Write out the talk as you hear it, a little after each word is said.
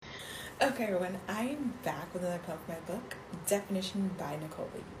Okay, everyone, I'm back with another poem from my book, Definition by Nicole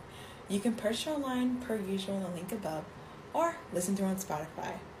Lee. You can purchase it online per usual in the link above, or listen to it on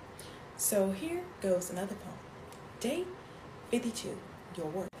Spotify. So here goes another poem. Day 52, Your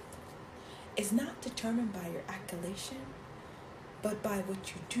Worth is not determined by your accolation, but by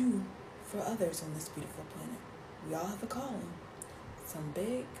what you do for others on this beautiful planet. We all have a calling, some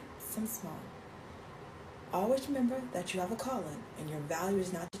big, some small. Always remember that you have a calling and your value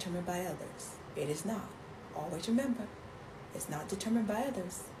is not determined by others. It is not. Always remember, it's not determined by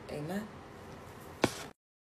others. Amen.